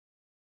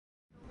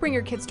Bring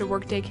Your Kids to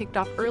Work Day kicked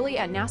off early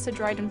at NASA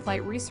Dryden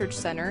Flight Research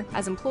Center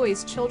as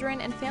employees,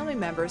 children, and family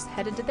members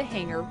headed to the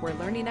hangar where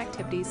learning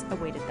activities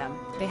awaited them.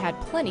 They had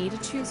plenty to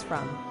choose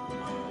from.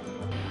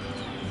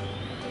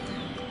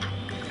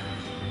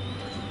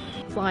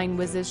 Flying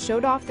whizzes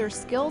showed off their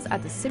skills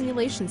at the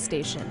simulation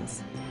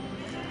stations.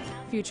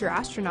 Future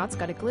astronauts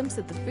got a glimpse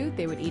at the food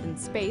they would eat in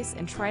space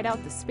and tried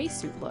out the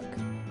spacesuit look.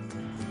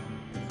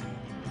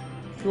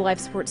 The life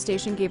support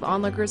station gave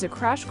onlookers a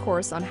crash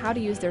course on how to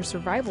use their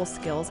survival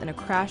skills in a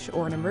crash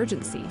or an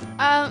emergency.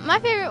 My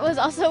favorite was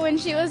also when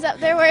she was up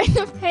there wearing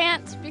the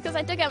pants, because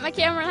I took out my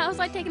camera and I was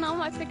like taking all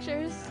my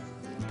pictures.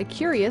 The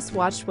curious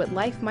watched what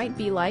life might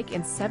be like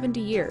in 70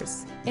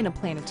 years in a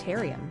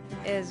planetarium.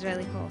 It was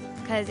really cool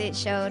because it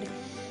showed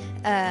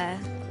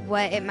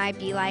what it might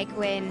be like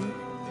when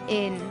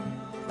in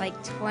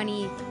like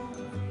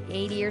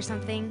 2080 or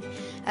something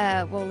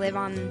we'll live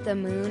on the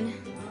moon.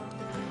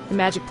 The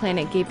Magic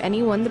Planet gave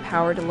anyone the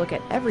power to look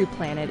at every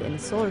planet in the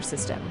solar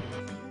system.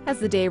 As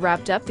the day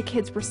wrapped up, the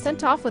kids were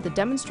sent off with a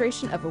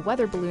demonstration of a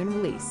weather balloon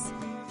release.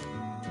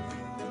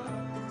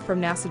 From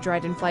NASA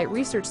Dryden Flight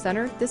Research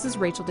Center, this is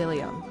Rachel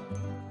DeLeon.